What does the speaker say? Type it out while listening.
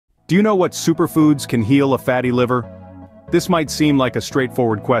Do you know what superfoods can heal a fatty liver? This might seem like a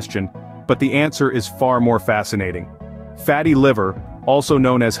straightforward question, but the answer is far more fascinating. Fatty liver, also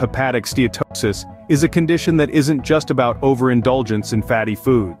known as hepatic steatosis, is a condition that isn't just about overindulgence in fatty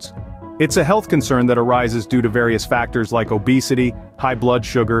foods. It's a health concern that arises due to various factors like obesity, high blood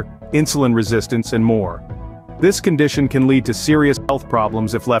sugar, insulin resistance, and more. This condition can lead to serious health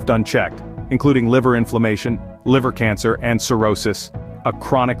problems if left unchecked, including liver inflammation, liver cancer, and cirrhosis, a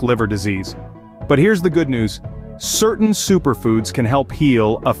chronic liver disease. But here's the good news. Certain superfoods can help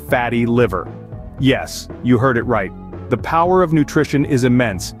heal a fatty liver. Yes, you heard it right. The power of nutrition is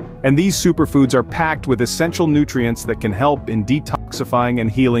immense, and these superfoods are packed with essential nutrients that can help in detoxifying and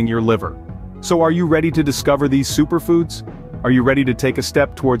healing your liver. So are you ready to discover these superfoods? Are you ready to take a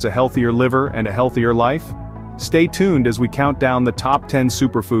step towards a healthier liver and a healthier life? Stay tuned as we count down the top 10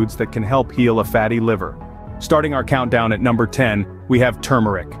 superfoods that can help heal a fatty liver. Starting our countdown at number 10, we have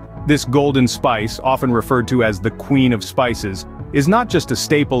turmeric. This golden spice, often referred to as the queen of spices, is not just a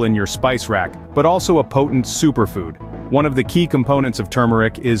staple in your spice rack, but also a potent superfood. One of the key components of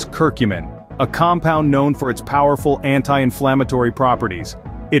turmeric is curcumin, a compound known for its powerful anti-inflammatory properties.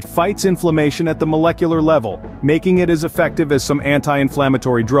 It fights inflammation at the molecular level, making it as effective as some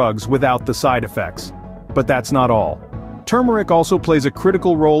anti-inflammatory drugs without the side effects. But that's not all. Turmeric also plays a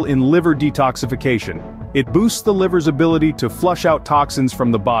critical role in liver detoxification. It boosts the liver's ability to flush out toxins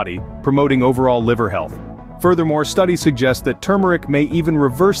from the body, promoting overall liver health. Furthermore, studies suggest that turmeric may even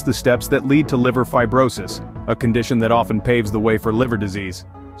reverse the steps that lead to liver fibrosis, a condition that often paves the way for liver disease.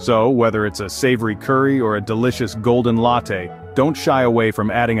 So, whether it's a savory curry or a delicious golden latte, don't shy away from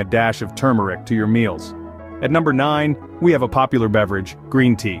adding a dash of turmeric to your meals. At number 9, we have a popular beverage,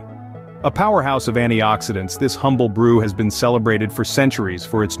 green tea. A powerhouse of antioxidants, this humble brew has been celebrated for centuries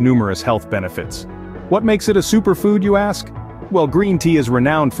for its numerous health benefits. What makes it a superfood, you ask? Well, green tea is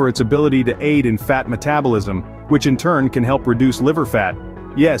renowned for its ability to aid in fat metabolism, which in turn can help reduce liver fat.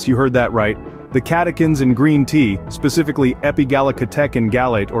 Yes, you heard that right. The catechins in green tea, specifically epigallocatechin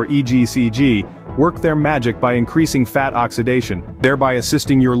gallate or EGCG, work their magic by increasing fat oxidation, thereby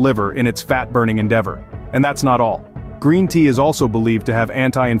assisting your liver in its fat-burning endeavor. And that's not all. Green tea is also believed to have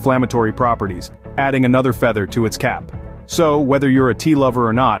anti-inflammatory properties, adding another feather to its cap. So, whether you're a tea lover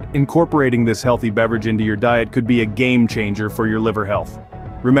or not, incorporating this healthy beverage into your diet could be a game changer for your liver health.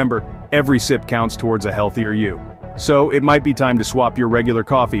 Remember, every sip counts towards a healthier you. So, it might be time to swap your regular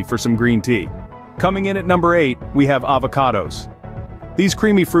coffee for some green tea. Coming in at number 8, we have avocados. These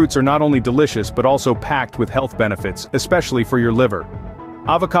creamy fruits are not only delicious but also packed with health benefits, especially for your liver.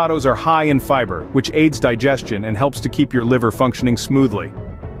 Avocados are high in fiber, which aids digestion and helps to keep your liver functioning smoothly.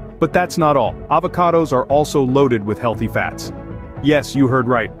 But that's not all. Avocados are also loaded with healthy fats. Yes, you heard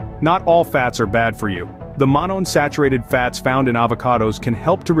right. Not all fats are bad for you. The monounsaturated fats found in avocados can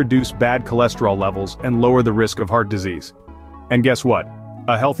help to reduce bad cholesterol levels and lower the risk of heart disease. And guess what?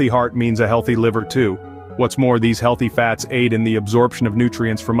 A healthy heart means a healthy liver too. What's more, these healthy fats aid in the absorption of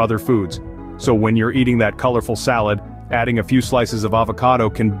nutrients from other foods. So when you're eating that colorful salad, adding a few slices of avocado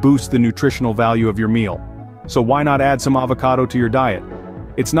can boost the nutritional value of your meal. So why not add some avocado to your diet?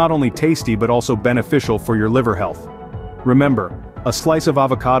 It's not only tasty but also beneficial for your liver health. Remember, a slice of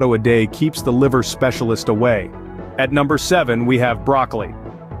avocado a day keeps the liver specialist away. At number 7, we have broccoli.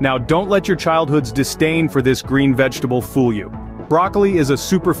 Now don't let your childhood's disdain for this green vegetable fool you. Broccoli is a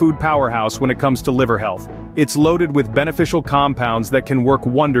superfood powerhouse when it comes to liver health. It's loaded with beneficial compounds that can work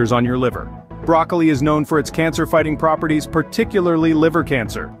wonders on your liver. Broccoli is known for its cancer-fighting properties, particularly liver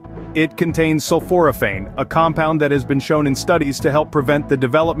cancer. It contains sulforaphane, a compound that has been shown in studies to help prevent the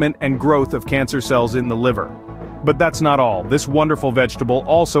development and growth of cancer cells in the liver. But that's not all. This wonderful vegetable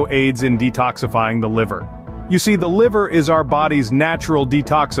also aids in detoxifying the liver. You see, the liver is our body's natural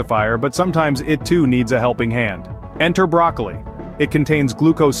detoxifier, but sometimes it too needs a helping hand. Enter broccoli. It contains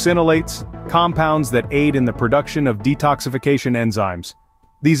glucosinolates, compounds that aid in the production of detoxification enzymes.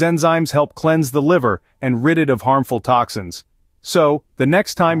 These enzymes help cleanse the liver and rid it of harmful toxins. So, the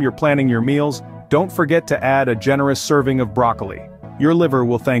next time you're planning your meals, don't forget to add a generous serving of broccoli. Your liver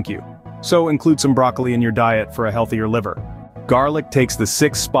will thank you. So include some broccoli in your diet for a healthier liver. Garlic takes the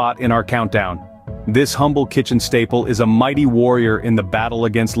 6th spot in our countdown. This humble kitchen staple is a mighty warrior in the battle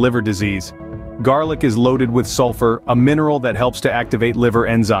against liver disease. Garlic is loaded with sulfur, a mineral that helps to activate liver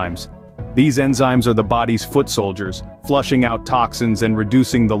enzymes. These enzymes are the body's foot soldiers, flushing out toxins and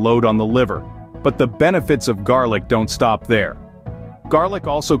reducing the load on the liver. But the benefits of garlic don't stop there. Garlic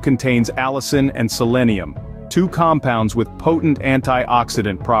also contains allicin and selenium, 2 compounds with potent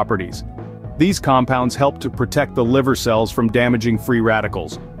antioxidant properties. These compounds help to protect the liver cells from damaging free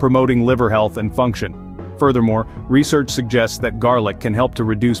radicals, promoting liver health and function. Furthermore, research suggests that garlic can help to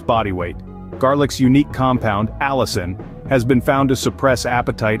reduce body weight. Garlic's unique compound, allicin, has been found to suppress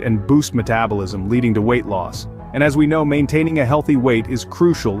appetite and boost metabolism, leading to weight loss. And as we know, maintaining a healthy weight is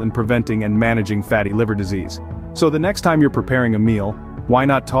crucial in preventing and managing fatty liver disease. So the next time you're preparing a meal, why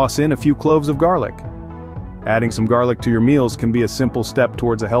not toss in a few cloves of garlic? Adding some garlic to your meals can be a simple step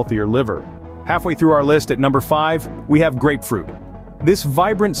towards a healthier liver. Halfway through our list at number 5, we have grapefruit. This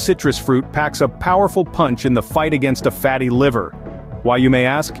vibrant citrus fruit packs a powerful punch in the fight against a fatty liver. Why, you may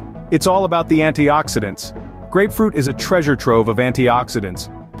ask? It's all about the antioxidants. Grapefruit is a treasure trove of antioxidants,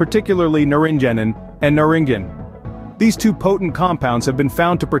 particularly naringenin and naringin. These two potent compounds have been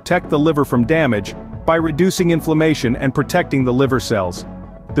found to protect the liver from damage by reducing inflammation and protecting the liver cells.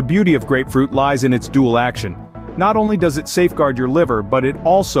 The beauty of grapefruit lies in its dual action. Not only does it safeguard your liver, but it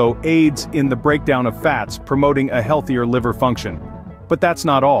also aids in the breakdown of fats, promoting a healthier liver function. But that's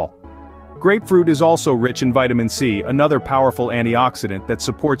not all. Grapefruit is also rich in vitamin C, another powerful antioxidant that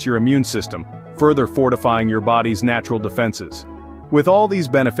supports your immune system, further fortifying your body's natural defenses. With all these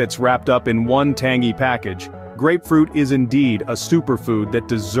benefits wrapped up in one tangy package, grapefruit is indeed a superfood that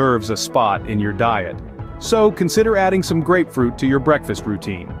deserves a spot in your diet. So consider adding some grapefruit to your breakfast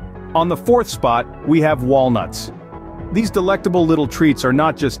routine. On the 4th spot, we have walnuts. These delectable little treats are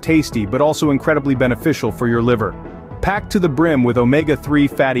not just tasty but also incredibly beneficial for your liver. Packed to the brim with omega-3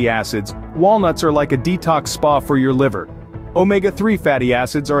 fatty acids, walnuts are like a detox spa for your liver. Omega-3 fatty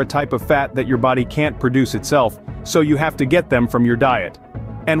acids are a type of fat that your body can't produce itself, so you have to get them from your diet.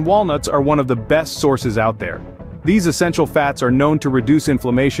 And walnuts are one of the best sources out there. These essential fats are known to reduce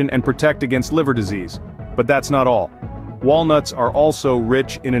inflammation and protect against liver disease. But that's not all. Walnuts are also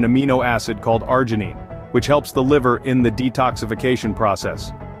rich in an amino acid called arginine, which helps the liver in the detoxification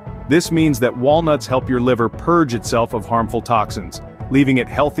process. This means that walnuts help your liver purge itself of harmful toxins, leaving it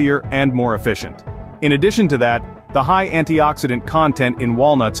healthier and more efficient. In addition to that, the high antioxidant content in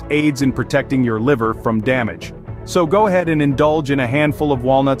walnuts aids in protecting your liver from damage. So go ahead and indulge in a handful of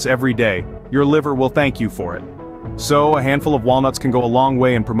walnuts every day. Your liver will thank you for it. So a handful of walnuts can go a long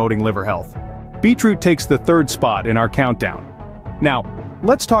way in promoting liver health. Beetroot takes the 3rd spot in our countdown. Now,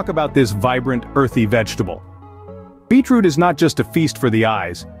 let's talk about this vibrant, earthy vegetable. Beetroot is not just a feast for the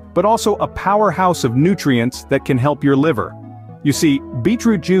eyes, but also a powerhouse of nutrients that can help your liver. You see,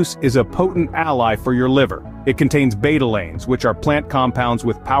 beetroot juice is a potent ally for your liver. It contains betalains, which are plant compounds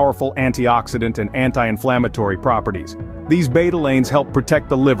with powerful antioxidant and anti-inflammatory properties. These betalains help protect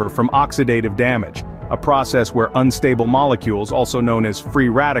the liver from oxidative damage, a process where unstable molecules, also known as free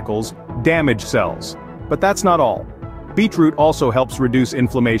radicals, damage cells. But that's not all. Beetroot also helps reduce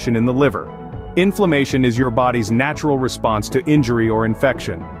inflammation in the liver. Inflammation is your body's natural response to injury or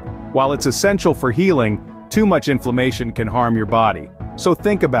infection. While it's essential for healing, too much inflammation can harm your body. So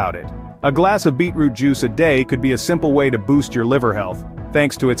think about it. A glass of beetroot juice a day could be a simple way to boost your liver health,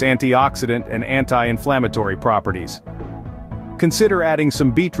 thanks to its antioxidant and anti-inflammatory properties. Consider adding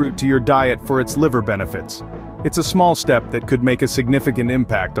some beetroot to your diet for its liver benefits. It's a small step that could make a significant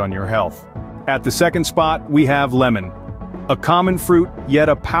impact on your health. At the 2nd spot, we have lemon. A common fruit, yet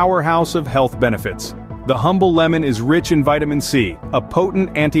a powerhouse of health benefits. The humble lemon is rich in vitamin C, a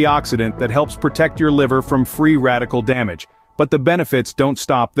potent antioxidant that helps protect your liver from free radical damage. But the benefits don't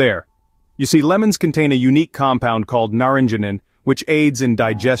stop there. You see, lemons contain a unique compound called naringenin, which aids in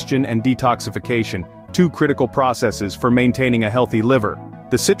digestion and detoxification, two critical processes for maintaining a healthy liver.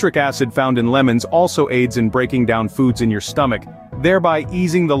 The citric acid found in lemons also aids in breaking down foods in your stomach, thereby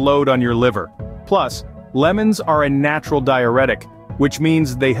easing the load on your liver. Plus, lemons are a natural diuretic, which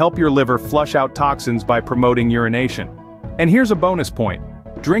means they help your liver flush out toxins by promoting urination. And here's a bonus point.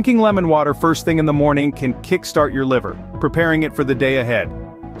 Drinking lemon water first thing in the morning can kickstart your liver, preparing it for the day ahead.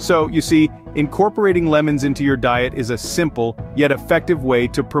 So, you see, incorporating lemons into your diet is a simple, yet effective way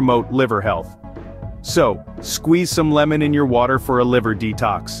to promote liver health. So, squeeze some lemon in your water for a liver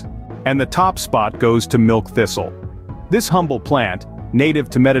detox. And the top spot goes to milk thistle. This humble plant, native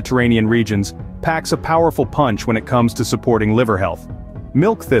to Mediterranean regions, packs a powerful punch when it comes to supporting liver health.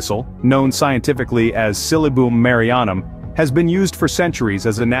 Milk thistle, known scientifically as Silybum marianum, has been used for centuries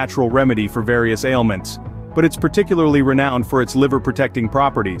as a natural remedy for various ailments, but it's particularly renowned for its liver-protecting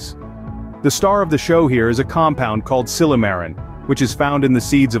properties. The star of the show here is a compound called silymarin, which is found in the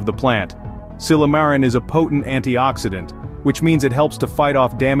seeds of the plant. Silymarin is a potent antioxidant, which means it helps to fight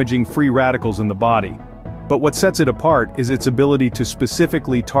off damaging free radicals in the body. But what sets it apart is its ability to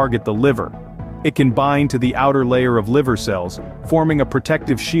specifically target the liver. It can bind to the outer layer of liver cells, forming a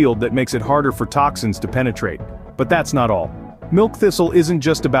protective shield that makes it harder for toxins to penetrate. But that's not all. Milk thistle isn't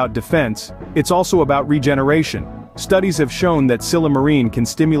just about defense, it's also about regeneration. Studies have shown that silymarin can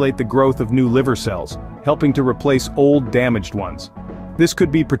stimulate the growth of new liver cells, helping to replace old damaged ones. This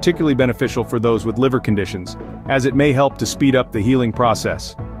could be particularly beneficial for those with liver conditions, as it may help to speed up the healing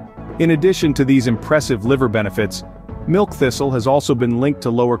process. In addition to these impressive liver benefits, milk thistle has also been linked to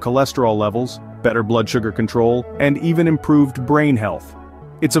lower cholesterol levels, better blood sugar control, and even improved brain health.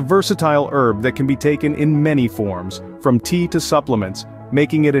 It's a versatile herb that can be taken in many forms, from tea to supplements,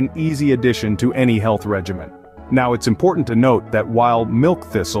 making it an easy addition to any health regimen. Now, it's important to note that while milk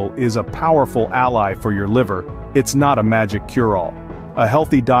thistle is a powerful ally for your liver, it's not a magic cure-all. A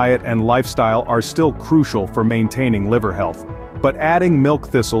healthy diet and lifestyle are still crucial for maintaining liver health. But adding milk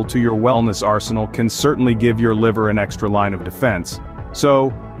thistle to your wellness arsenal can certainly give your liver an extra line of defense.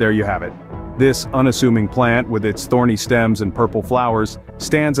 So, there you have it. This unassuming plant with its thorny stems and purple flowers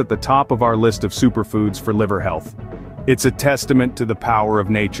stands at the top of our list of superfoods for liver health. It's a testament to the power of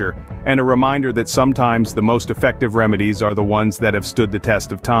nature, and a reminder that sometimes the most effective remedies are the ones that have stood the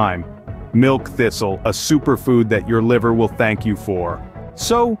test of time. Milk thistle, a superfood that your liver will thank you for.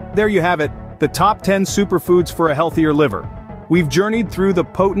 So, there you have it, the top 10 superfoods for a healthier liver. We've journeyed through the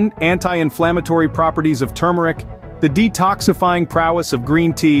potent anti-inflammatory properties of turmeric, the detoxifying prowess of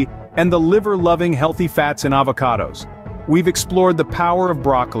green tea, and the liver-loving healthy fats in avocados. We've explored the power of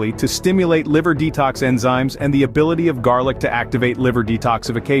broccoli to stimulate liver detox enzymes and the ability of garlic to activate liver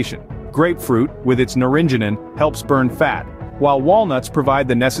detoxification. Grapefruit, with its naringenin, helps burn fat, while walnuts provide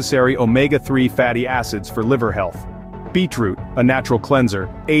the necessary omega-3 fatty acids for liver health. Beetroot, a natural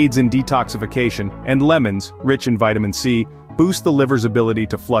cleanser, aids in detoxification, and lemons, rich in vitamin C, boost the liver's ability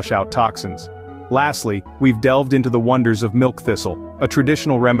to flush out toxins. Lastly, we've delved into the wonders of milk thistle, a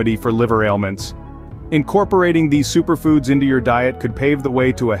traditional remedy for liver ailments. Incorporating these superfoods into your diet could pave the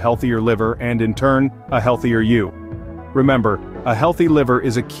way to a healthier liver and, in turn, a healthier you. Remember, a healthy liver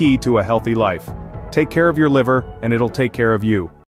is a key to a healthy life. Take care of your liver, and it'll take care of you.